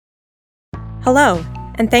Hello,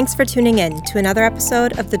 and thanks for tuning in to another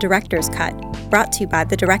episode of The Director's Cut, brought to you by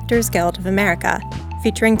the Directors Guild of America,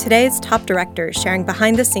 featuring today's top directors sharing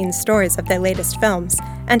behind-the-scenes stories of their latest films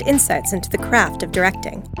and insights into the craft of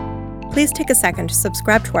directing. Please take a second to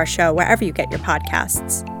subscribe to our show wherever you get your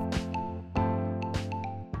podcasts.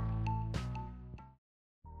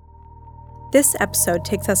 This episode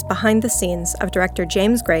takes us behind the scenes of director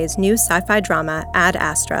James Gray's new sci-fi drama, Ad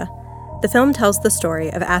Astra. The film tells the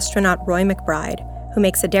story of astronaut Roy McBride, who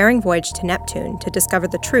makes a daring voyage to Neptune to discover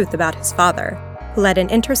the truth about his father, who led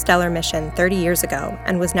an interstellar mission 30 years ago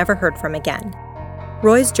and was never heard from again.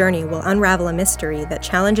 Roy's journey will unravel a mystery that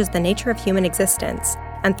challenges the nature of human existence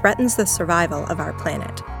and threatens the survival of our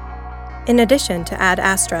planet. In addition to Ad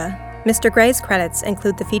Astra, Mr. Gray's credits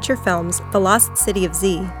include the feature films The Lost City of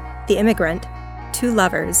Z, The Immigrant, Two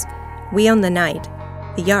Lovers, We Own the Night,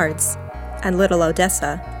 The Yards, and Little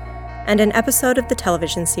Odessa, and an episode of the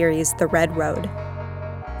television series The Red Road.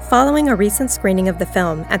 Following a recent screening of the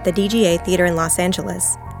film at the DGA Theater in Los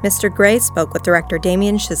Angeles, Mr. Gray spoke with director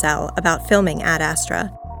Damien Chazelle about filming Ad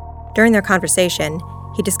Astra. During their conversation,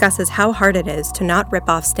 he discusses how hard it is to not rip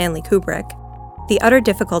off Stanley Kubrick, the utter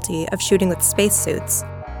difficulty of shooting with spacesuits,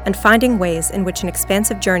 and finding ways in which an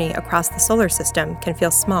expansive journey across the solar system can feel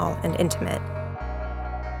small and intimate.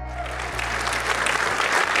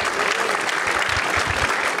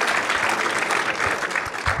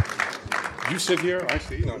 You sit here, I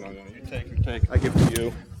see. No. You take. I give to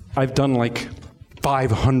you. I've done like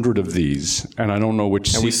 500 of these, and I don't know which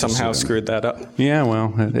seat. And we somehow screwed that up. Yeah,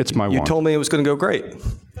 well, it's my one. You told me it was going to go great.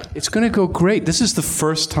 It's going to go great. This is the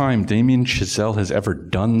first time Damien Chazelle has ever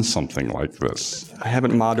done something like this. I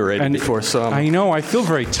haven't moderated before, so I know. I feel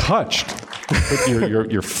very touched. But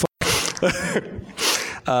you're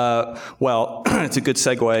well, it's a good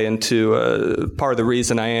segue into part of the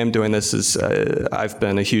reason I am doing this is I've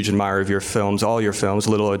been a huge admirer of your films, all your films,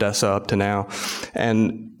 Little Odessa up to now.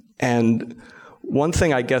 And one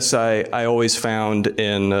thing I guess I always found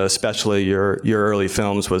in especially your early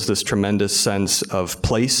films was this tremendous sense of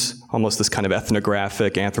place, almost this kind of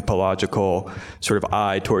ethnographic, anthropological sort of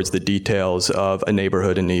eye towards the details of a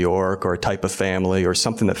neighborhood in New York or a type of family or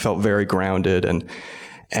something that felt very grounded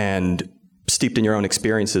and steeped in your own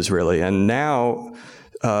experiences, really. And now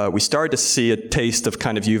we started to see a taste of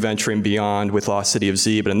kind of you venturing beyond with Lost City of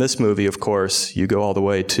Z, but in this movie, of course, you go all the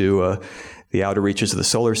way to the outer reaches of the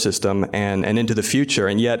solar system and into the future.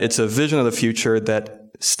 And yet it's a vision of the future that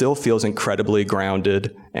still feels incredibly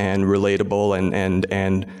grounded and relatable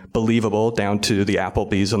and believable, down to the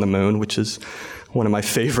Applebee's on the moon, which is one of my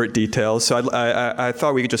favorite details. So I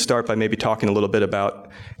thought we could just start by maybe talking a little bit about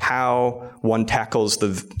how one tackles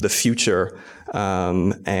the future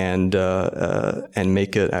and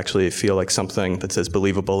make it actually feel like something that's as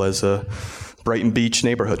believable as a Brighton Beach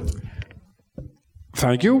neighborhood.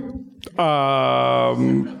 Thank you.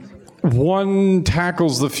 One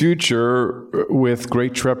tackles the future with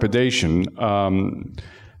great trepidation.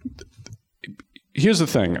 Here's the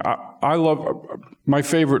thing. I love my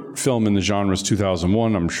favorite film in the genre is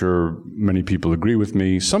 2001. I'm sure many people agree with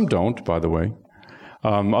me. Some don't, by the way.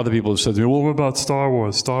 Other people have said, well, what about Star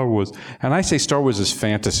Wars? And I say Star Wars is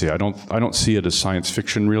fantasy. I don't see it as science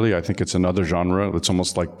fiction, really. I think it's another genre. It's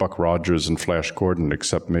almost like Buck Rogers and Flash Gordon,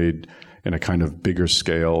 except made in a kind of bigger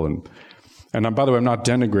scale. And by the way, I'm not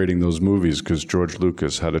denigrating those movies because George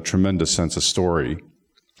Lucas had a tremendous sense of story.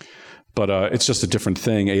 But it's just a different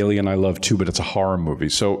thing. Alien I love too, but it's a horror movie.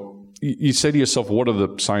 So you say to yourself, what are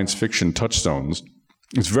the science fiction touchstones?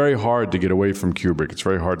 It's very hard to get away from Kubrick. It's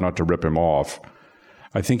very hard not to rip him off.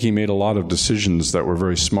 I think he made a lot of decisions that were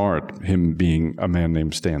very smart, him being a man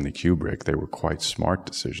named Stanley Kubrick. They were quite smart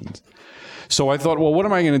decisions. So I thought, well, what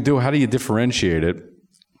am I going to do? How do you differentiate it?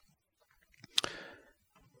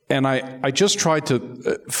 And I just tried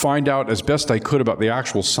to find out as best I could about the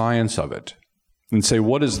actual science of it and say,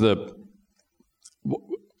 what's the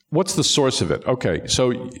source of it? Okay, so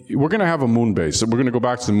we're going to have a moon base. We're going to go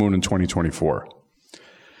back to the moon in 2024.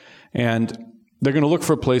 And they're going to look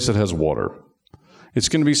for a place that has water. It's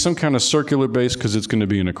going to be some kind of circular base because it's going to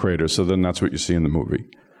be in a crater. So then that's what you see in the movie.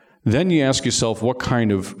 Then you ask yourself, what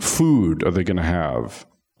kind of food are they going to have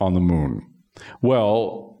on the moon?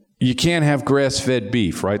 Well, you can't have grass-fed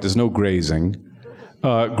beef, right? There's no grazing.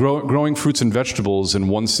 Growing fruits and vegetables in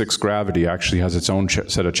 1/6 gravity actually has its own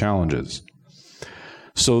set of challenges.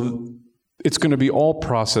 So it's going to be all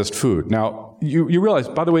processed food. Now, you realize,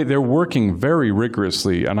 by the way, they're working very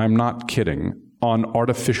rigorously, and I'm not kidding, on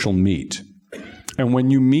artificial meat. And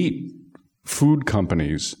when you meet food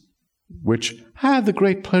companies, which I had the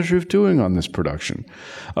great pleasure of doing on this production,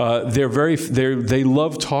 they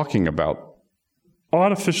love talking about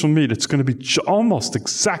artificial meat, it's going to be almost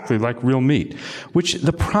exactly like real meat, which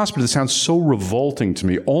the prospect sounds so revolting to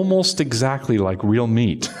me, almost exactly like real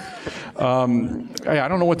meat. I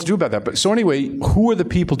don't know what to do about that. But so anyway, who are the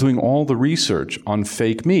people doing all the research on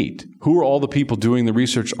fake meat? Who are all the people doing the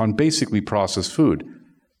research on basically processed food?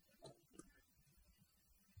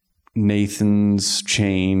 Nathan's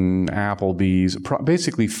chain, Applebee's,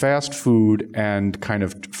 basically fast food and kind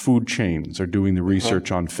of food chains are doing the research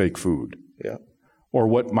on fake food. Yeah. Or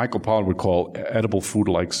what Michael Pollan would call edible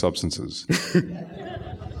food-like substances.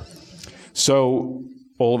 So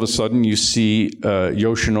all of a sudden you see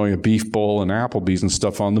Yoshinoya Beef Bowl and Applebee's and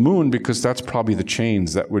stuff on the moon because that's probably the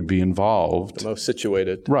chains that would be involved. The most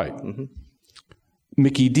situated. Right. Mm-hmm.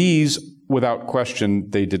 Mickey D's, without question,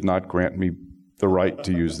 they did not grant me the right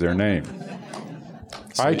to use their name.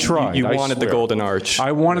 So I tried. You wanted the Golden Arch.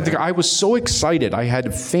 I wanted I was so excited. I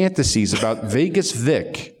had fantasies about Vegas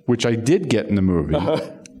Vic, which I did get in the movie,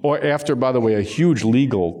 or after, by the way, a huge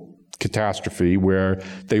legal catastrophe where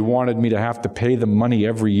they wanted me to have to pay them money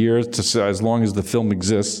every year to as long as the film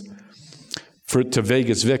exists to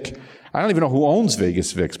Vegas Vic. I don't even know who owns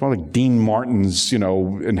Vegas Vic. It's probably like Dean Martin's,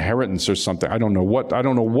 inheritance or something. I don't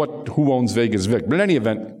know who owns Vegas Vic. But in any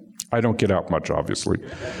event, I don't get out much, obviously.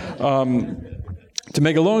 To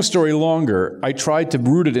make a long story longer, I tried to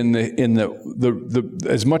root it in the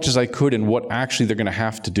as much as I could in what actually they're going to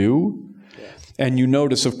have to do. Yeah. And you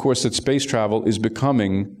notice, of course, that space travel is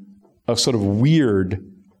becoming a sort of weird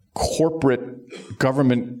corporate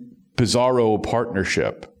government bizarro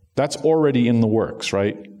partnership. That's already in the works,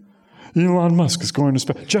 right? Elon Musk is going to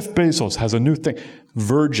space. Jeff Bezos has a new thing.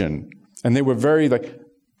 Virgin. And they were very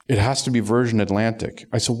it has to be Virgin Atlantic.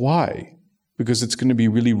 I said, why? Because it's going to be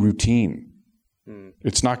really routine.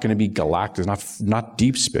 It's not going to be galactic, not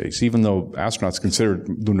deep space, even though astronauts consider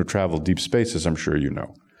lunar travel deep space, as I'm sure you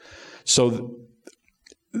know. So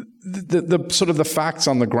the sort of the facts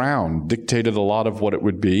on the ground dictated a lot of what it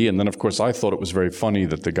would be. And then, of course, I thought it was very funny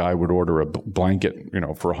that the guy would order a blanket,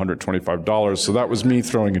 for $125. So that was me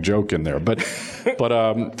throwing a joke in there. But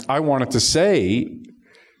I wanted to say,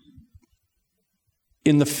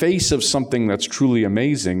 in the face of something that's truly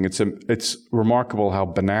amazing, it's remarkable how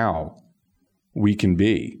banal we can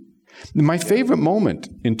be. My favorite moment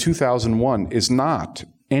in 2001 is not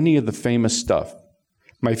any of the famous stuff.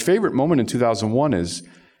 My favorite moment in 2001 is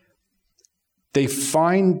they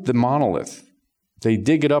find the monolith. They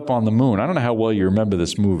dig it up on the moon. I don't know how well you remember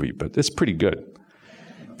this movie, but it's pretty good.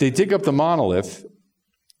 They dig up the monolith,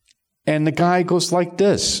 and the guy goes like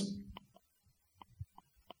this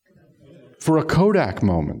for a Kodak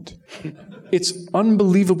moment. It's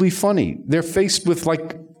unbelievably funny. They're faced with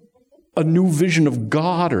a new vision of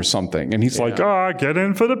God or something. And he's get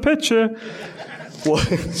in for the picture. Well,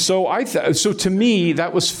 so to me,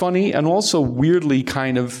 that was funny and also weirdly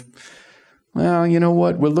kind of, well, you know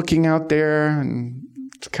what? We're looking out there and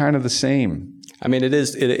it's kind of the same. I mean,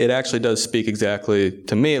 it actually does speak exactly,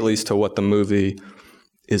 to me at least, to what the movie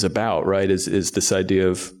is about, right? Is this idea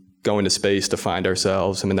of going to space to find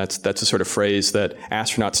ourselves. I mean, that's a sort of phrase that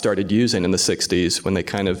astronauts started using in the 60s when they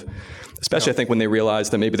kind of, especially I think when they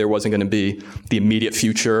realized that maybe there wasn't going to be the immediate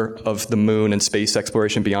future of the moon and space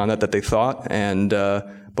exploration beyond that they thought. And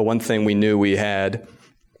but one thing we knew we had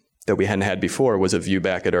that we hadn't had before was a view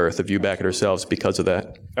back at Earth, a view back at ourselves because of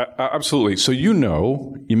that. Absolutely. So you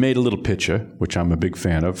made a little picture, which I'm a big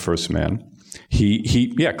fan of, First Man.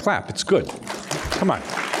 Yeah, clap. It's good. Come on.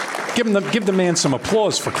 Give the man some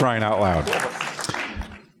applause for crying out loud.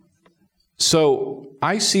 So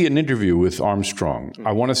I see an interview with Armstrong.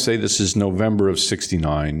 I want to say this is November of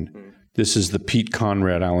 '69. This is the Pete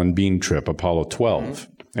Conrad Alan Bean trip, Apollo 12.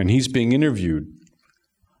 And he's being interviewed.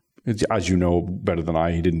 As you know better than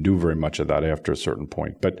I, he didn't do very much of that after a certain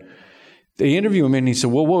point. But they interview him and he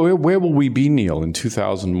said, well, where will we be, Neil, in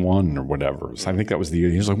 2001 or whatever? So I think that was the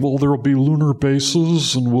year. He's like, well, there will be lunar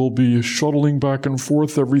bases and we'll be shuttling back and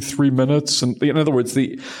forth every 3 minutes. And in other words,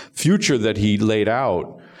 the future that he laid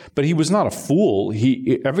out, but he was not a fool.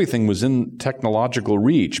 Everything was in technological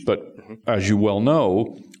reach. But as you well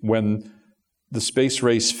know, when the space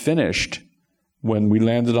race finished, when we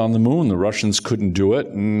landed on the moon, the Russians couldn't do it,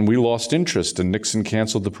 and we lost interest, and Nixon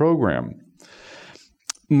canceled the program.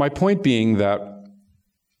 My point being that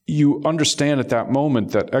you understand at that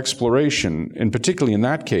moment that exploration, and particularly in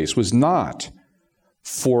that case, was not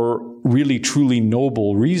for really, truly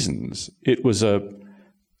noble reasons. It was a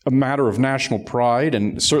matter of national pride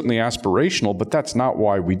and certainly aspirational, but that's not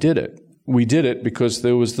why we did it. We did it because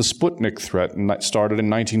there was the Sputnik threat, and that started in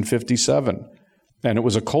 1957, and it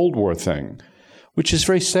was a Cold War thing. Which is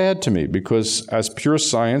very sad to me because as pure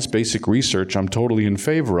science, basic research, I'm totally in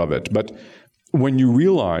favor of it. But when you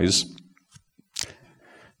realize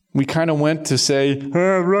we kind of went to say,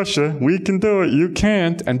 Russia, we can do it, you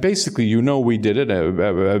can't. And basically, we did it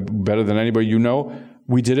better than anybody.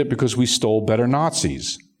 We did it because we stole better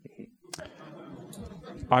Nazis.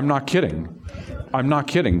 I'm not kidding.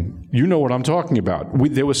 You know what I'm talking about.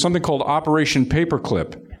 There was something called Operation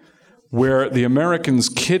Paperclip, where the Americans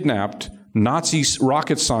kidnapped Nazi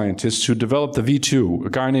rocket scientists who developed the V2. A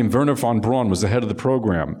guy named Wernher von Braun was the head of the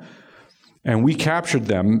program. And we captured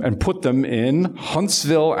them and put them in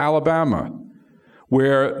Huntsville, Alabama,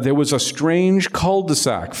 where there was a strange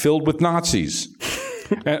cul-de-sac filled with Nazis.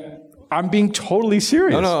 And I'm being totally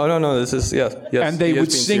serious. No. This is, yes. And they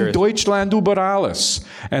would sing serious. Deutschland über alles.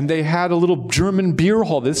 And they had a little German beer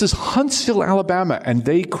hall. This is Huntsville, Alabama. And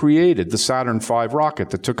they created the Saturn V rocket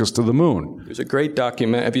that took us to the moon. There's a great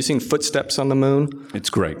document. Have you seen Footsteps on the Moon? It's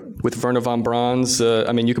great. With Wernher von Braun's,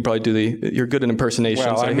 you could probably you're good at impersonations.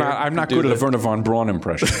 Well, I'm not good at a Wernher von Braun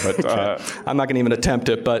impression. But I'm not going to even attempt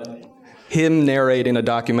it, but him narrating a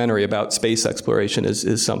documentary about space exploration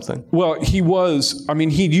is something. Well,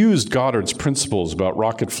 he'd used Goddard's principles about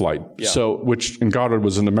rocket flight. Yeah. And Goddard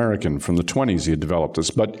was an American from the 1920s, he had developed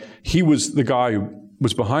this. But he was the guy who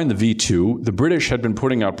was behind the V2. The British had been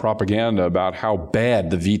putting out propaganda about how bad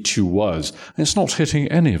the V2 was. And it's not hitting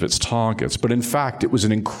any of its targets. But in fact, it was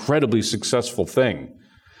an incredibly successful thing.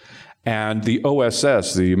 And the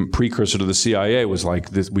OSS, the precursor to the CIA, was like,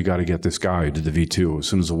 we got to get this guy who did the V2. As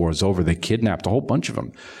soon as the war is over, they kidnapped a whole bunch of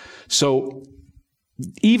them. So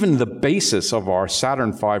even the basis of our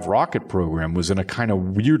Saturn V rocket program was in a kind of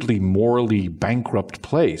weirdly morally bankrupt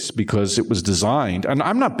place because it was designed, and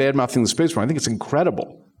I'm not bad-mouthing the space program, I think it's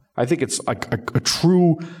incredible. I think it's a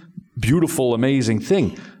true, beautiful, amazing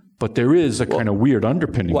thing. But there is a kind of weird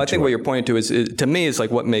underpinning. Well, I think what you're pointing to is to me, is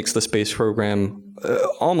like what makes the space program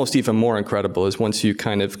almost even more incredible is once you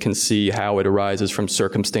kind of can see how it arises from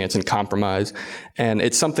circumstance and compromise. And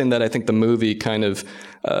it's something that I think the movie kind of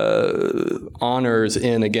honors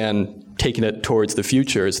in, again, taking it towards the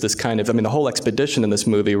future. Is this kind of, the whole expedition in this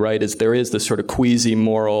movie, right, is there is this sort of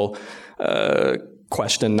quasi-moral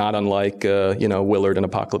question, not unlike Willard in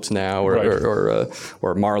Apocalypse Now,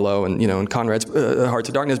 or Marlowe and in Conrad's Heart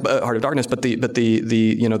of Darkness. But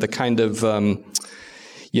the kind of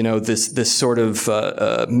this sort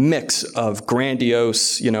of mix of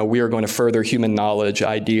grandiose, we are going to further human knowledge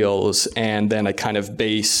ideals, and then a kind of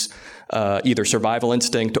base either survival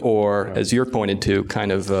instinct or, as you're pointed to,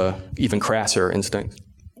 kind of even crasser instinct.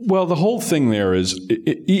 Well, the whole thing there is,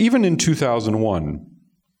 even in 2001.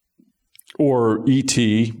 Or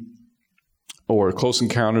E.T., or Close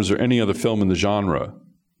Encounters, or any other film in the genre,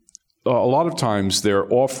 a lot of times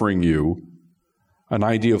they're offering you an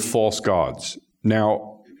idea of false gods.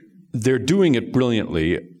 Now, they're doing it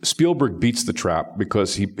brilliantly. Spielberg beats the trap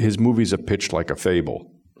because his movies are pitched like a fable.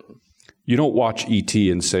 You don't watch E.T.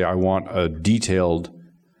 and say, I want a detailed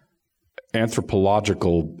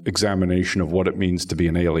anthropological examination of what it means to be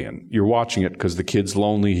an alien. You're watching it because the kid's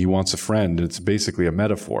lonely, he wants a friend. It's basically a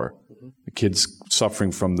metaphor. The kid's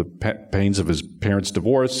suffering from the pains of his parents'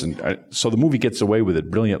 divorce. And so the movie gets away with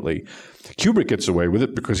it brilliantly. Kubrick gets away with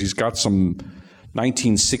it because he's got some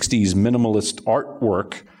 1960s minimalist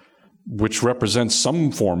artwork which represents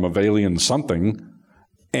some form of alien something.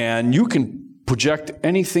 And you can project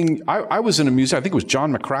anything. I was in a museum, I think it was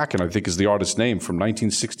John McCracken, I think is the artist's name, from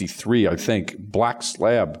 1963, I think. Black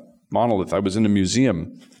slab monolith. I was in a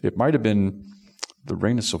museum. It might have been the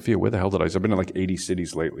Reina Sofia. Where the hell did I? I've been in like 80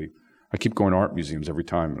 cities lately. I keep going to art museums every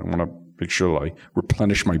time. I want to make sure that I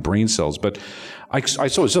replenish my brain cells. But I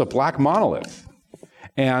saw it's a black monolith.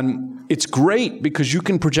 And it's great because you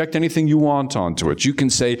can project anything you want onto it. You can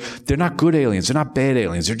say, they're not good aliens, they're not bad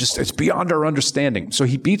aliens, it's beyond our understanding. So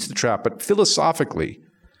he beats the trap. But philosophically,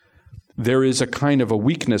 there is a kind of a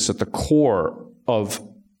weakness at the core of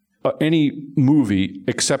any movie,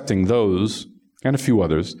 excepting those and a few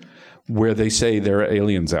others, where they say there are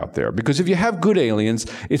aliens out there. Because if you have good aliens,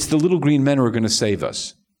 it's the little green men who are going to save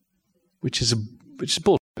us, which is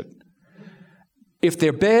bullshit. If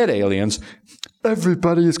they're bad aliens,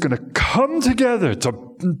 everybody is going to come together to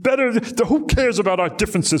better. Who cares about our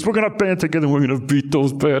differences? We're going to band together and we're going to beat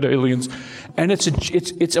those bad aliens. And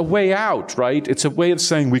it's a way out, right? It's a way of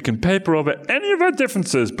saying we can paper over any of our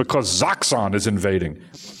differences because Zaxxon is invading.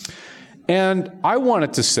 And I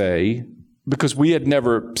wanted to say, because we had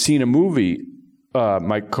never seen a movie,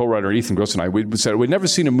 my co-writer Ethan Gross and I, we said we'd never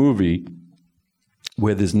seen a movie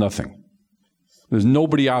where there's nothing. There's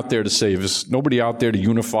nobody out there to save us, nobody out there to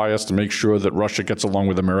unify us, to make sure that Russia gets along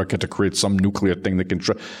with America to create some nuclear thing that can...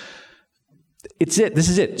 It's it. This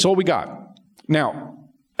is it. It's all we got. Now,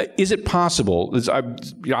 Is it possible? I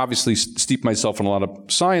obviously steeped myself in a lot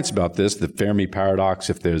of science about this, the Fermi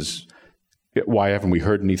paradox. Why haven't we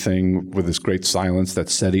heard anything with this great silence that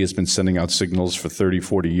SETI has been sending out signals for 30,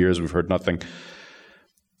 40 years? We've heard nothing.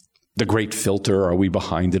 The great filter, are we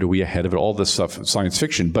behind it? Are we ahead of it? All this stuff, science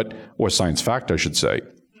fiction, or science fact, I should say.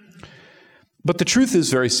 But the truth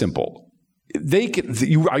is very simple.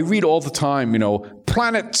 I read all the time,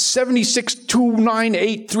 planet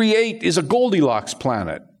 76298838 is a Goldilocks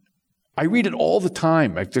planet. I read it all the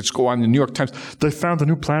time. I just go on the New York Times. They found a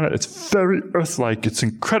new planet. It's very Earth-like. It's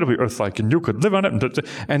incredibly Earth-like, and you could live on it.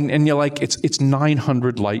 And you're like, it's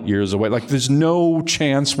 900 light years away. Like, there's no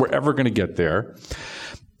chance we're ever going to get there.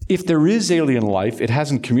 If there is alien life, it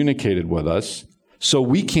hasn't communicated with us, so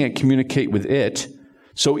we can't communicate with it.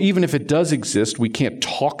 So even if it does exist, we can't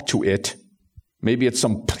talk to it. Maybe it's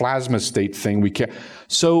some plasma state thing we can't.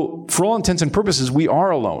 So for all intents and purposes, we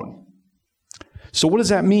are alone. So what does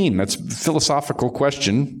that mean? That's a philosophical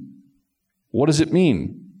question. What does it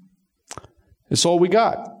mean? It's all we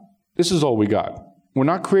got. This is all we got. We're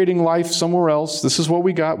not creating life somewhere else. This is what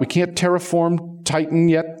we got. We can't terraform Titan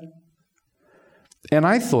yet. And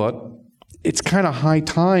I thought it's kind of high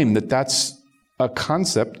time that's a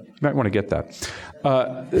concept. You might want to get that.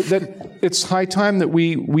 That it's high time that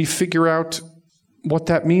we figure out what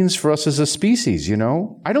that means for us as a species,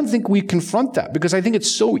 I don't think we confront that because I think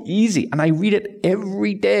it's so easy, and I read it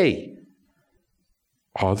every day.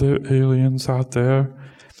 Are there aliens out there?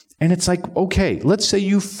 And it's like, okay, let's say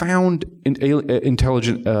you found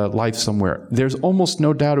intelligent life somewhere. There's almost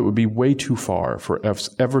no doubt it would be way too far for us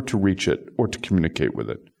ever to reach it or to communicate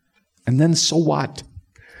with it. And then so what?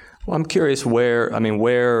 Well, I'm curious where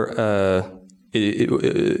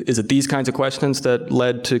is it these kinds of questions that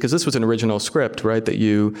led to, because this was an original script, right? That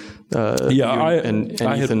you,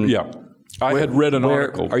 I had read an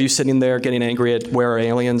article. Are you sitting there getting angry at Where Are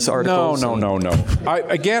Aliens articles? No.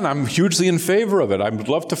 I'm hugely in favor of it. I'd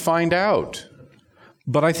love to find out.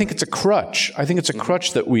 But I think it's a crutch. I think it's a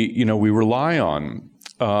crutch that we rely on.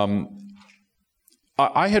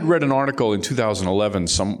 I had read an article in 2011,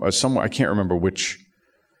 somewhere, I can't remember which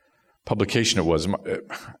publication it was.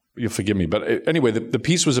 You'll forgive me. But anyway, the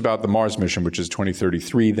piece was about the Mars mission, which is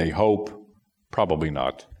 2033. They hope, probably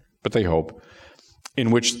not, but they hope,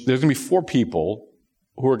 in which there's going to be 4 people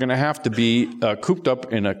who are going to have to be cooped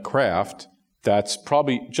up in a craft that's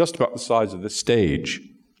probably just about the size of this stage.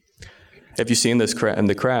 Have you seen this craft? And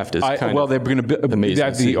the craft is kind they're going to build amazing.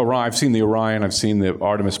 I've seen the Orion. I've seen the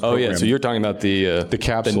Artemis program. Oh yeah, so you're talking about the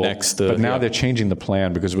capsule. But now they're changing the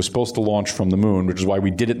plan because it was supposed to launch from the moon, which is why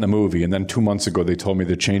we did it in the movie. And then 2 months ago, they told me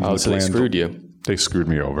they're changing the plan. They screwed you. They screwed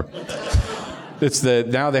me over.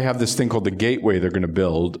 Now they have this thing called the Gateway they're going to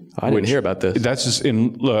build. I didn't hear about this. That's just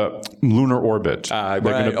in lunar orbit. They're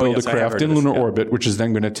going to build a craft in lunar orbit, which is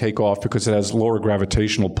then going to take off because it has lower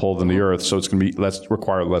gravitational pull than the Earth, so it's going to be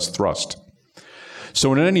require less thrust.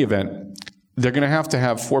 So in any event, they're going to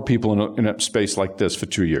have 4 people in a space like this for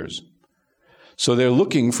 2 years. So they're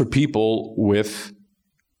looking for people with,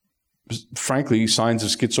 frankly, signs of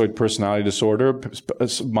schizoid personality disorder,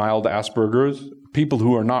 mild Asperger's, people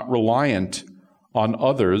who are not reliant on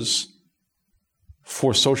others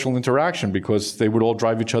for social interaction because they would all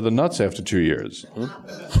drive each other nuts after 2 years.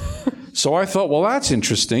 So I thought, well, that's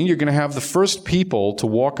interesting. You're going to have the first people to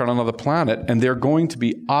walk on another planet, and they're going to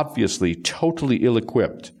be obviously totally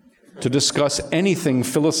ill-equipped to discuss anything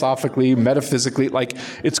philosophically, metaphysically. Like,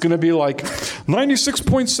 it's going to be like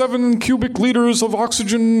 96.7 cubic liters of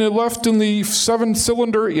oxygen left in the 7th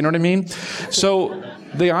cylinder. You know what I mean? So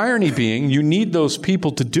the irony being, you need those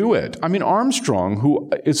people to do it. I mean, Armstrong,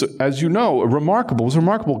 who is, as you know, was a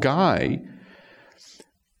remarkable guy.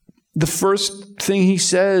 The first thing he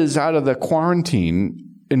says out of the quarantine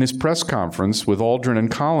in his press conference with Aldrin and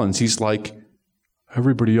Collins, he's like,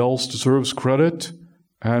 everybody else deserves credit.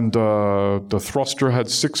 And the thruster had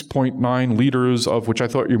 6.9 liters of, which I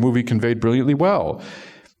thought your movie conveyed brilliantly well.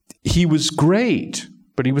 He was great,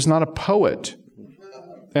 but he was not a poet.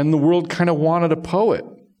 And the world kind of wanted a poet.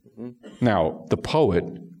 Now, the poet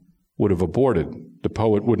would have aborted. The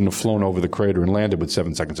poet wouldn't have flown over the crater and landed with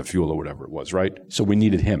 7 seconds of fuel or whatever it was, right? So we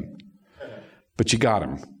needed him. But you got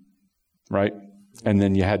him, right? And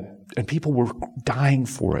then and people were dying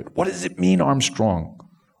for it. What does it mean, Armstrong?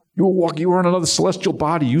 You were on another celestial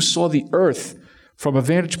body. You saw the Earth from a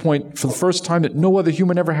vantage point for the first time that no other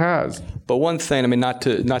human ever has. But one thing, I mean, not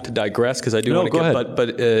to digress, because I do want to get,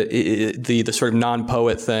 but the sort of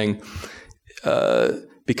non-poet thing,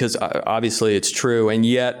 because obviously it's true, and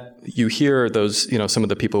yet you hear those, some of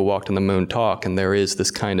the people who walked on the moon talk, and there is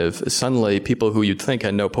this kind of, suddenly people who you'd think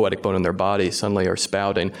had no poetic bone in their body suddenly are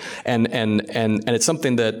spouting, and it's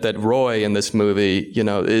something that Roy in this movie,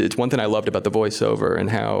 it's one thing I loved about the voiceover and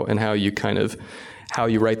how you kind of, how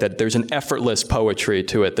you write that there's an effortless poetry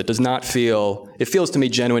to it that does not feel, it feels to me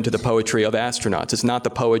genuine to the poetry of astronauts. It's not the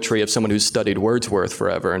poetry of someone who's studied Wordsworth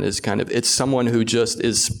forever and is it's someone who just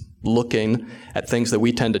is looking at things that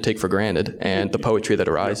we tend to take for granted and the poetry that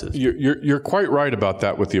arises. You're quite right about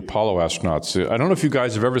that with the Apollo astronauts. I don't know if you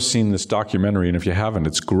guys have ever seen this documentary, and if you haven't,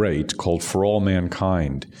 it's great, called For All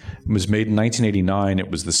Mankind. It was made in 1989.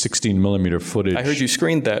 It was the 16-millimeter footage. I heard you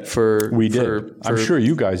screened that for... We did. I'm sure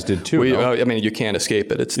you guys did too. I mean, you can't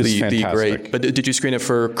escape it. It's the great... But did you screen it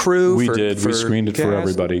for crew? We did. We screened it for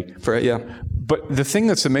everybody. Yeah. But the thing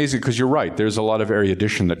that's amazing, because you're right, there's a lot of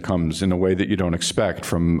erudition that comes in a way that you don't expect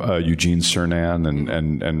from Eugene Cernan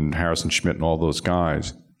and Harrison Schmitt and all those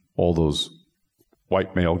guys, all those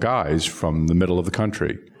white male guys from the middle of the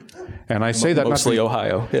country. And I say that mostly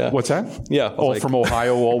Ohio. Yeah. What's that? Yeah. All from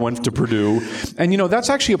Ohio, all went to Purdue. And that's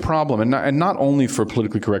actually a problem, and not only for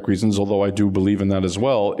politically correct reasons, although I do believe in that as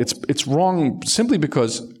well. It's wrong simply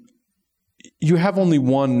because you have only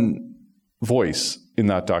one voice in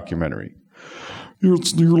that documentary. You're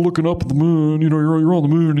looking up at the moon, you're on the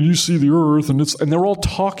moon and you see the Earth, and they're all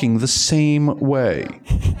talking the same way.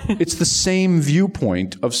 It's the same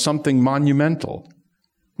viewpoint of something monumental,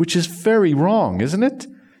 which is very wrong, isn't it?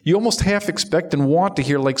 You almost half expect and want to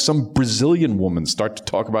hear like some Brazilian woman start to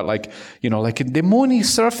talk about like the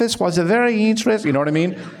moon's surface was a very interesting, you know what I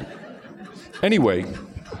mean? Anyway,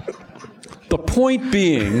 the point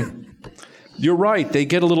being, you're right, they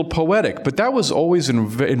get a little poetic, but that was always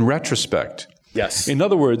in retrospect. Yes. In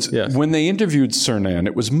other words, when they interviewed Cernan,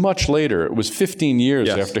 it was much later. It was 15 years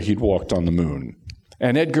after he'd walked on the moon.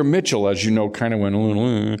 And Edgar Mitchell, as you know, kind of went,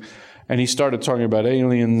 and he started talking about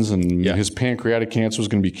aliens and his pancreatic cancer was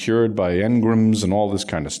going to be cured by engrams and all this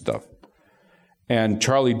kind of stuff. And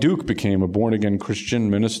Charlie Duke became a born-again Christian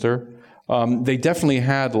minister. They definitely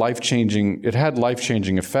had life-changing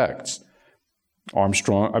effects.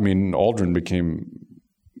 Aldrin became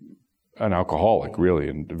an alcoholic, really,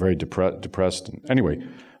 and very depressed. Anyway,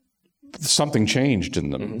 something changed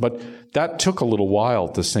in them. Mm-hmm. But that took a little while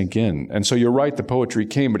to sink in. And so you're right, the poetry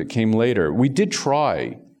came, but it came later. We did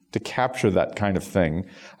try to capture that kind of thing.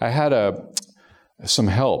 I had some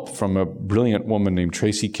help from a brilliant woman named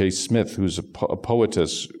Tracy K. Smith, who's a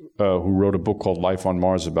poetess who wrote a book called Life on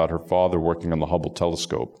Mars about her father working on the Hubble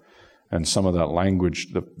telescope. And some of that language,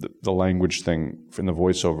 the language thing in the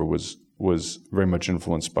voiceover was very much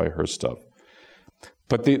influenced by her stuff.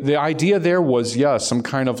 But the idea there was, some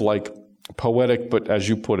kind of like poetic, but as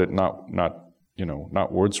you put it, not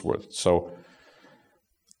Wordsworth. So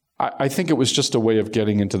I think it was just a way of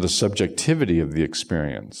getting into the subjectivity of the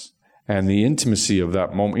experience and the intimacy of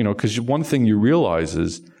that moment, because one thing you realize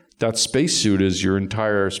is that spacesuit is your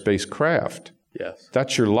entire spacecraft. Yes.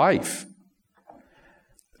 That's your life.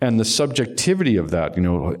 And the subjectivity of that,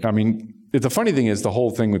 the funny thing is the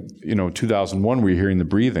whole thing with, 2001, we were hearing the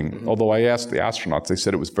breathing. Mm-hmm. Although I asked the astronauts, they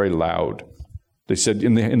said it was very loud. They said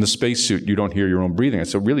in the spacesuit, you don't hear your own breathing. I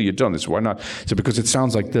said, really, you don't? They said, why not? I said, because it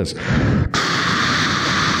sounds like this.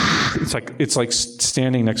 It's like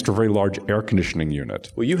standing next to a very large air conditioning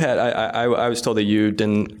unit. Well, you had, I was told that you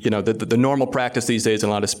didn't, the normal practice these days in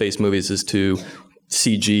a lot of space movies is to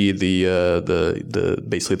CG the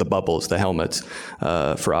basically the bubbles, the helmets,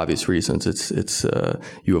 for obvious reasons. It's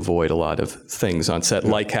you avoid a lot of things on set,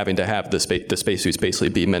 like having to have the spacesuits basically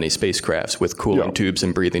be many spacecrafts with cooling tubes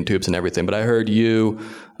and breathing tubes and everything. But I heard you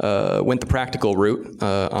went the practical route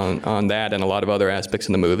on that and a lot of other aspects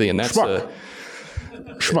in the movie, and that's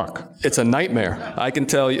schmuck. It's a nightmare. I can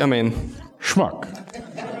tell you. Schmuck.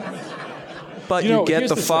 But you get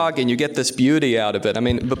the fog and you get this beauty out of it.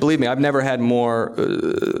 But believe me, I've never had more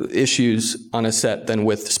issues on a set than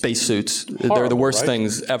with spacesuits. They're the worst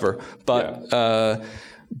things ever. But I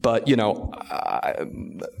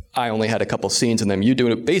only had a couple scenes in them. You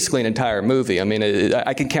do basically an entire movie.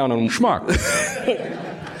 I can count on schmuck.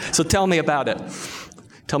 So tell me about it.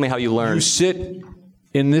 Tell me how you learned. You sit,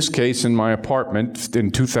 in this case, in my apartment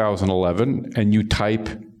in 2011, and you type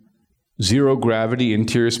zero gravity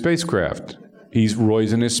interior spacecraft.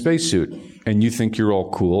 Roy's in his spacesuit, and you think you're all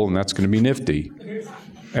cool, and that's going to be nifty.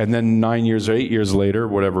 And then 9 years or 8 years later,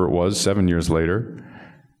 whatever it was, 7 years later,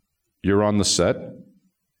 you're on the set,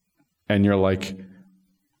 and you're like,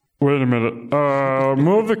 Wait a minute.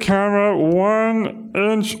 Move the camera 1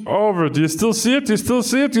 inch over. Do you still see it? Do you still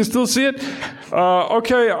see it? Do you still see it?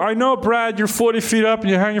 Okay, I know, Brad, you're 40 feet up and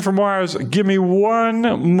you're hanging from wires. Give me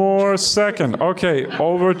 1 more second. Okay,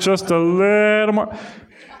 over just a little more.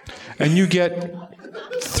 And you get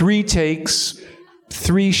 3 takes,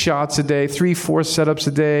 3 shots a day, 3-4 setups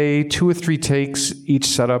a day, 2 or 3 takes each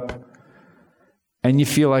setup. And you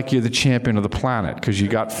feel like you're the champion of the planet because you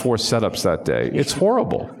got 4 setups that day. It's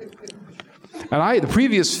horrible. And the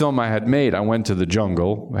previous film I had made, I went to the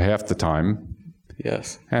jungle half the time.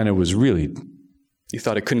 Yes. And it was really... You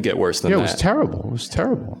thought it couldn't get worse than that. Yeah, it was terrible. It was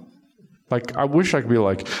terrible. Like, I wish I could be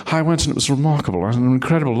like, I went and it was remarkable. It was an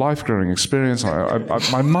incredible life-giving experience.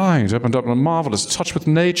 My mind opened up in a marvelous touch with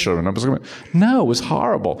nature. And I was going, no, it was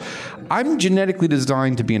horrible. I'm genetically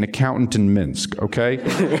designed to be an accountant in Minsk, okay?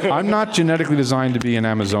 I'm not genetically designed to be in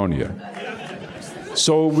Amazonia.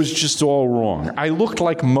 So it was just all wrong. I looked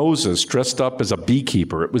like Moses dressed up as a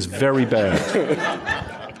beekeeper. It was very bad.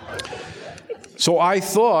 So I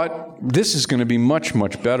thought, this is going to be much,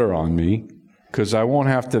 much better on me because I won't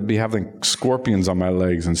have to be having scorpions on my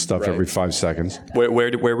legs and stuff every 5 seconds. Where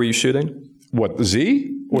were you shooting? What,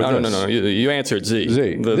 Z? No. You answered Z.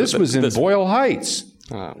 Z. This was in Boyle Heights.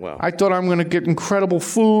 Well. I thought I'm going to get incredible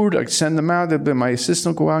food. I'd send them out. My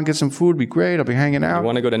assistant will go out and get some food. It'd be great. I'll be hanging out. You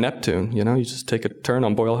want to go to Neptune, you just take a turn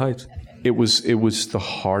on Boyle Heights. It was the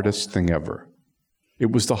hardest thing ever.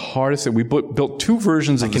 It was the hardest thing. We built 2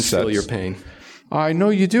 versions of the sets. I can feel your pain. I know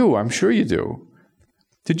you do. I'm sure you do.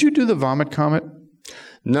 Did you do the vomit comet?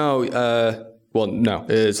 No. No.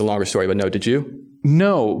 It's a longer story, but no. Did you?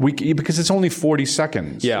 No, because it's only 40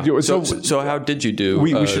 seconds. Yeah. So how did you do?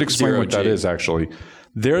 We should explain what that is, actually.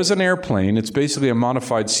 There's an airplane. It's basically a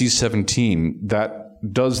modified C-17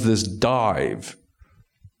 that does this dive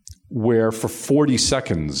where for 40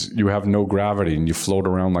 seconds you have no gravity and you float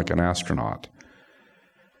around like an astronaut.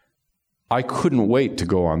 I couldn't wait to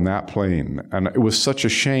go on that plane, and it was such a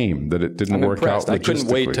shame that it didn't work out logistically. I couldn't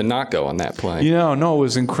wait to not go on that plane. No, it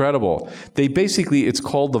was incredible. It's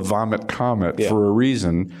called the Vomit Comet for a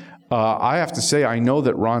reason. I have to say, I know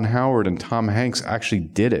that Ron Howard and Tom Hanks actually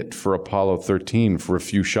did it for Apollo 13 for a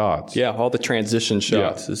few shots. Yeah, all the transition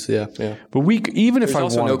shots. Yeah. But there's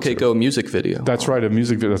also an OK Go music video. That's right, a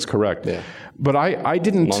music video. That's correct. Yeah. But I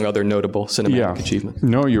didn't... Among other notable cinematic achievements.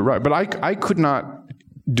 No, you're right. But I could not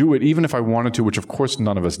do it even if I wanted to, which of course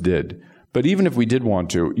none of us did. But even if we did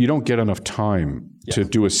want to, you don't get enough time to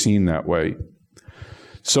do a scene that way.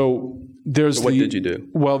 So what did you do?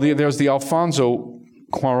 Well, there's the Alfonso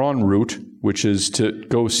Cuarón route, which is to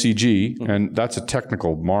go CG, and that's a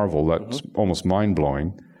technical marvel that's almost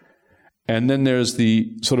mind-blowing. And then there's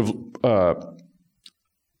the sort of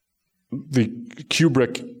the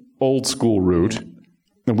Kubrick old-school route,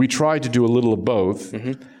 and we tried to do a little of both.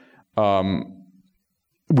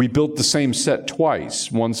 We built the same set twice,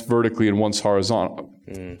 once vertically and once horizontally,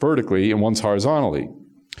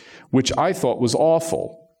 which I thought was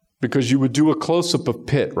awful because you would do a close-up of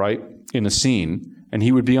Pitt, right, in a scene, and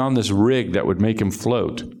he would be on this rig that would make him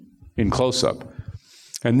float in close-up.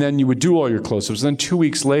 And then you would do all your close-ups. Then 2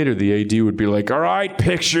 weeks later, the AD would be like, all right,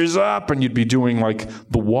 pictures up. And you'd be doing like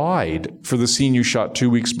the wide for the scene you shot 2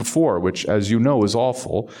 weeks before, which, as you know, is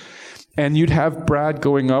awful. And you'd have Brad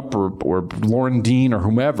going up or Lauren Dean or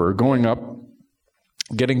whomever going up,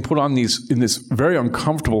 getting put on in this very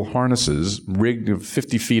uncomfortable harnesses, rigged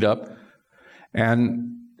 50 feet up, and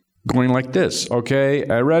going like this. Okay,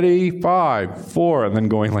 ready? 5, 4, and then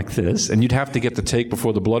going like this. And you'd have to get the take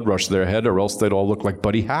before the blood rushed to their head, or else they'd all look like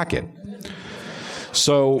Buddy Hackett.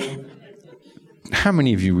 So, how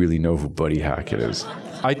many of you really know who Buddy Hackett is?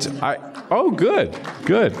 Oh,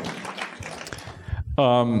 good.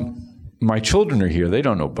 My children are here. They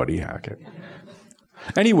don't know Buddy Hackett.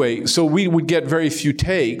 Anyway, so we would get very few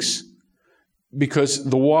takes because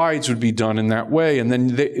the wides would be done in that way, and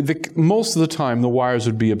then most of the time the wires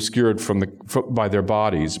would be obscured by their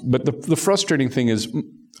bodies. But the frustrating thing is,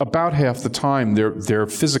 about half the time their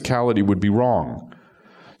physicality would be wrong.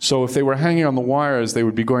 So if they were hanging on the wires, they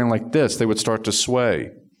would be going like this. They would start to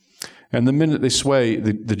sway, and the minute they sway,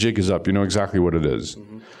 the jig is up. You know exactly what it is.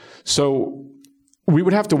 So we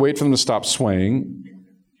would have to wait for them to stop swaying,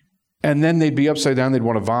 and then they'd be upside down. They'd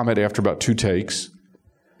want to vomit after about 2 takes.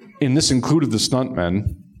 And this included the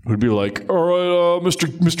stuntmen, who'd be like, all right,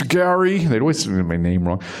 Mr. Gary. They'd always say my name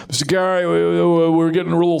wrong. Mr. Gary, we're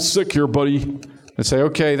getting a little sick here, buddy. I'd say,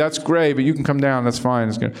 okay, that's great, but you can come down. That's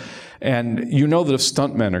fine. And you know that if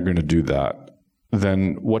stuntmen are going to do that,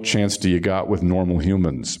 then what chance do you got with normal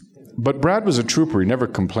humans? But Brad was a trooper. He never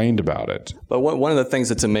complained about it. But one of the things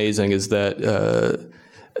that's amazing is that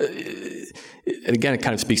and again, it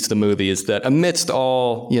kind of speaks to the movie, is that amidst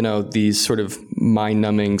all, these sort of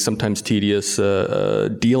mind-numbing, sometimes tedious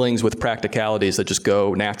dealings with practicalities that just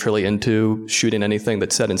go naturally into shooting anything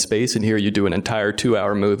that's set in space, and here you do an entire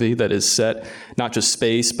 2-hour movie that is set not just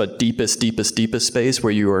space, but deepest space,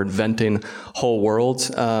 where you are inventing whole worlds,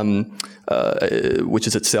 which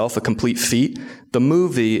is itself a complete feat. The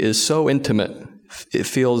movie is so intimate. It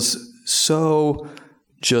feels so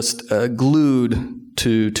just glued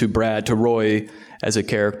to Brad, to Roy as a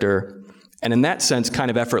character, and in that sense, kind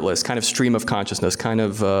of effortless, kind of stream of consciousness, kind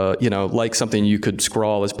of like something you could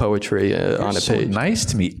scrawl as poetry on a page. Nice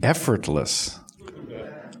to me, effortless.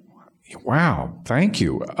 Wow, thank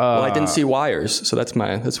you. Well, I didn't see wires, so that's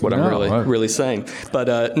what I'm really saying.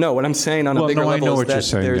 But no, what I'm saying on a bigger level I know is what that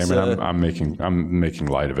you're saying, Damien. I'm making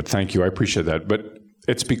light of it. Thank you, I appreciate that. But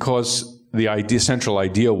it's because the central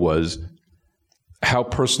idea was, how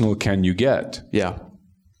personal can you get? Yeah.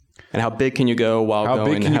 And how big can you go while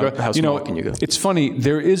going, and how small can you go? It's funny,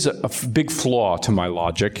 there is a big flaw to my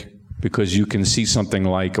logic, because you can see something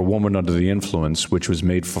like A Woman Under the Influence, which was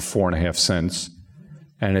made for 4.5 cents,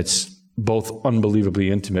 and it's both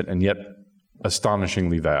unbelievably intimate and yet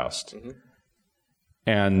astonishingly vast. Mm-hmm.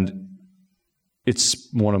 And it's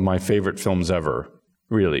one of my favorite films ever,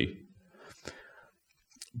 really.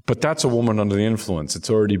 But that's A Woman Under the Influence. It's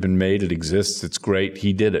already been made. It exists. It's great.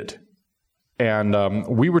 He did it. And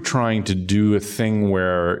we were trying to do a thing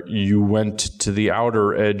where you went to the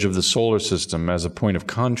outer edge of the solar system as a point of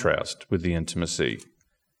contrast with the intimacy,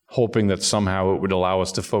 hoping that somehow it would allow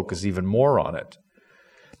us to focus even more on it.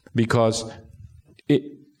 Because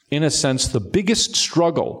in a sense, the biggest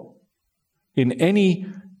struggle in any,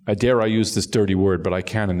 dare I use this dirty word, but I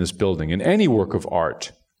can in this building, in any work of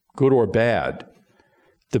art, good or bad,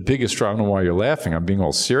 the biggest struggle, I don't know why you're laughing, I'm being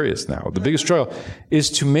all serious now. The biggest struggle is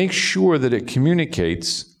to make sure that it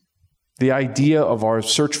communicates the idea of our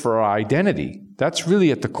search for our identity. That's really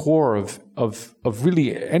at the core of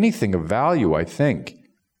really anything of value, I think.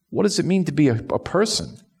 What does it mean to be a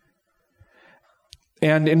person?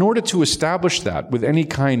 And in order to establish that with any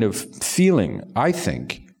kind of feeling, I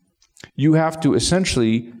think, you have to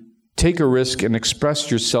essentially take a risk and express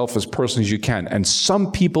yourself as personally as you can. And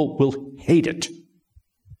some people will hate it.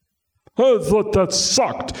 I thought that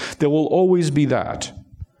sucked. There will always be that.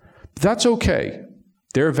 That's okay.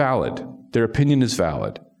 They're valid. Their opinion is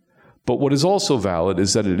valid. But what is also valid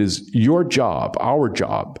is that it is your job, our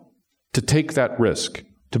job, to take that risk,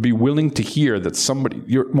 to be willing to hear that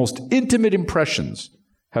your most intimate impressions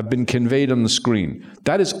have been conveyed on the screen.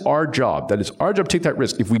 That is our job. That is our job to take that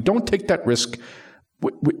risk. If we don't take that risk,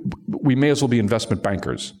 we may as well be investment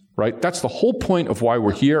bankers. Right? That's the whole point of why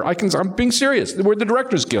we're here. I'm being serious. We're the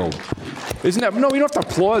Directors Guild. Isn't that? No, you don't have to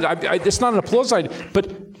applaud. It's not an applause idea.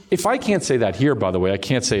 But if I can't say that here, by the way, I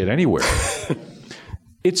can't say it anywhere.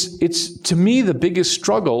 It's to me the biggest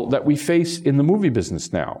struggle that we face in the movie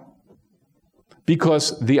business now.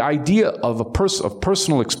 Because the idea of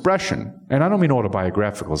personal expression, and I don't mean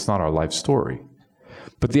autobiographical, it's not our life story,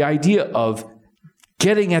 but the idea of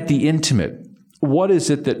getting at the intimate. What is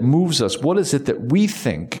it that moves us? What is it that we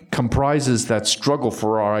think comprises that struggle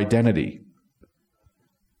for our identity?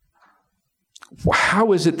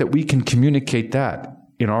 How is it that we can communicate that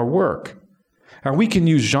in our work? And we can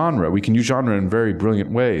use genre. We can use genre in very brilliant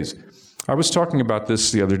ways. I was talking about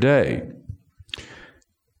this the other day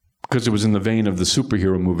because it was in the vein of the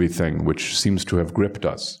superhero movie thing, which seems to have gripped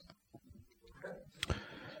us.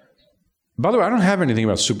 By the way, I don't have anything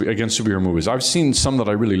against superhero movies. I've seen some that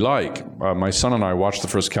I really like. My son and I watched the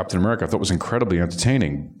first Captain America. I thought it was incredibly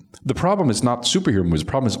entertaining. The problem is not superhero movies. The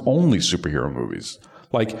problem is only superhero movies.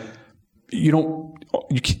 Like,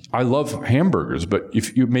 I love hamburgers, but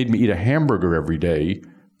if you made me eat a hamburger every day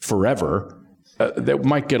forever, that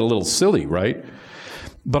might get a little silly, right?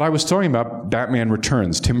 But I was talking about Batman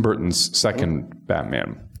Returns, Tim Burton's second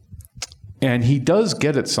Batman. And he does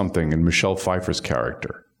get at something in Michelle Pfeiffer's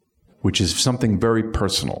character, which is something very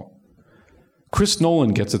personal. Chris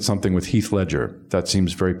Nolan gets at something with Heath Ledger that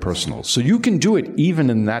seems very personal. So you can do it even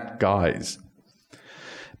in that guise.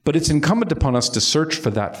 But it's incumbent upon us to search for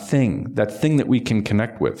that thing that we can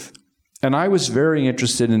connect with. And I was very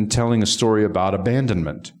interested in telling a story about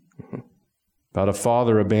abandonment, about a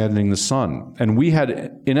father abandoning the son. And we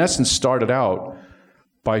had, in essence, started out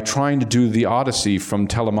by trying to do the Odyssey from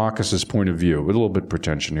Telemachus' point of view. With a little bit of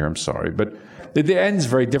pretension here, I'm sorry. But it ends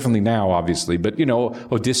very differently now, obviously. But,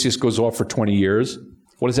 Odysseus goes off for 20 years.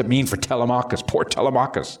 What does it mean for Telemachus? Poor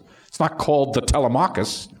Telemachus. It's not called the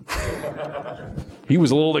Telemachus. He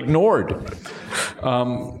was a little ignored.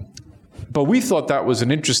 But we thought that was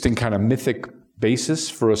an interesting kind of mythic basis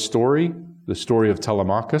for a story, the story of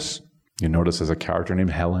Telemachus. You notice there's a character named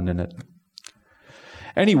Helen in it.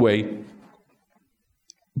 Anyway,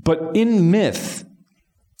 but in myth,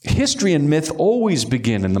 history and myth always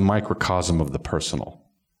begin in the microcosm of the personal.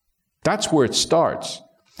 That's where it starts.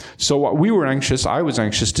 So I was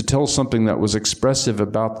anxious to tell something that was expressive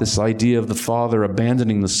about this idea of the father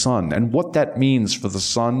abandoning the son and what that means for the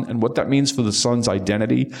son and what that means for the son's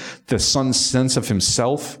identity, the son's sense of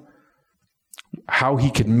himself, how he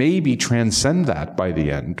could maybe transcend that by the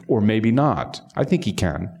end, or maybe not. I think he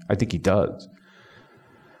can. I think he does.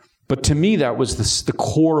 But to me, that was the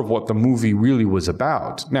core of what the movie really was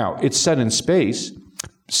about. Now, it's set in space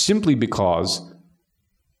simply because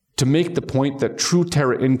to make the point that true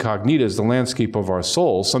terra incognita is the landscape of our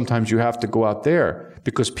soul, sometimes you have to go out there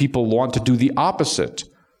because people want to do the opposite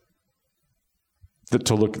than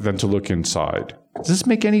to look inside. Does this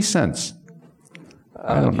make any sense?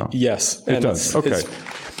 I don't know. Yes. It does. Okay.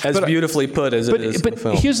 It's as beautifully put as it is in the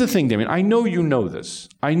film. But here's the thing, Damien. I know you know this.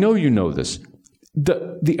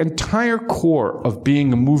 The entire core of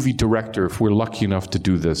being a movie director, if we're lucky enough to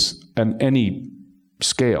do this on any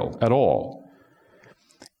scale at all,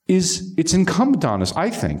 is it's incumbent on us, I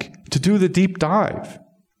think, to do the deep dive,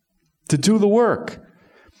 to do the work.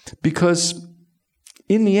 Because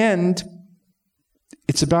in the end,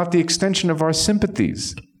 it's about the extension of our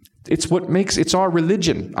sympathies. It's our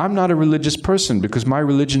religion. I'm not a religious person because my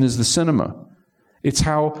religion is the cinema. It's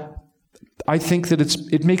how I think that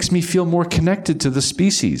it makes me feel more connected to the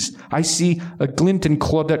species. I see a glint in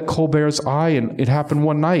Claudette Colbert's eye, and it happened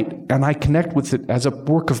one night, and I connect with it as a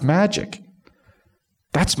work of magic.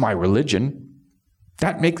 That's my religion.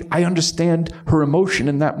 I understand her emotion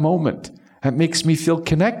in that moment. That makes me feel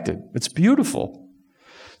connected. It's beautiful.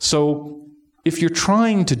 So if you're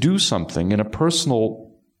trying to do something in a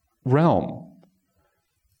personal realm,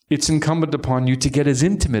 it's incumbent upon you to get as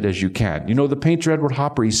intimate as you can. You know, the painter Edward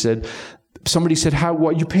Hopper, somebody said,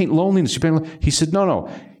 you paint loneliness. He said,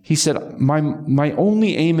 no. He said, my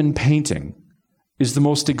only aim in painting is the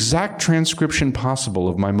most exact transcription possible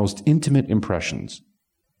of my most intimate impressions.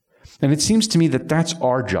 And it seems to me that that's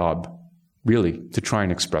our job, really, to try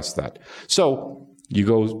and express that. So you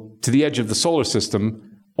go to the edge of the solar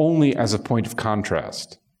system only as a point of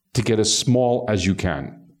contrast to get as small as you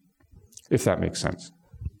can, if that makes sense.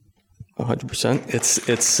 100%.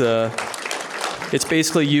 It's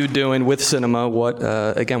basically you doing with cinema what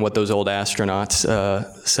those old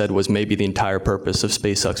astronauts said was maybe the entire purpose of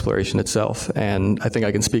space exploration itself. And I think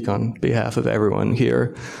I can speak on behalf of everyone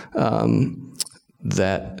here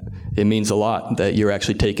that it means a lot that you're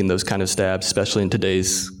actually taking those kind of stabs, especially in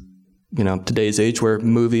today's age where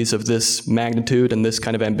movies of this magnitude and this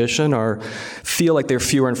kind of ambition feel like they're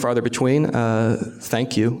fewer and farther between.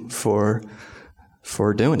 Thank you for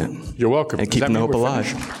doing it. You're welcome. And keeping hope alive.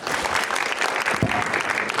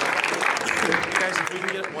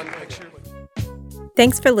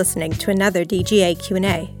 Thanks for listening to another DGA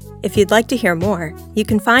Q&A. If you'd like to hear more, you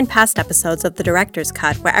can find past episodes of The Director's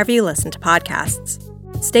Cut wherever you listen to podcasts.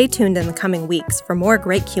 Stay tuned in the coming weeks for more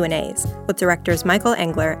great Q&As with directors Michael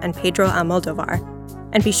Engler and Pedro Almodovar.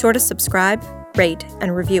 And be sure to subscribe, rate,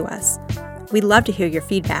 and review us. We'd love to hear your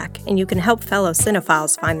feedback, and you can help fellow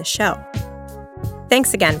cinephiles find the show.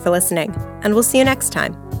 Thanks again for listening, and we'll see you next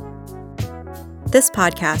time. This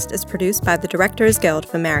podcast is produced by the Directors Guild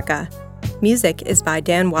of America. Music is by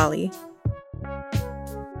Dan Wally.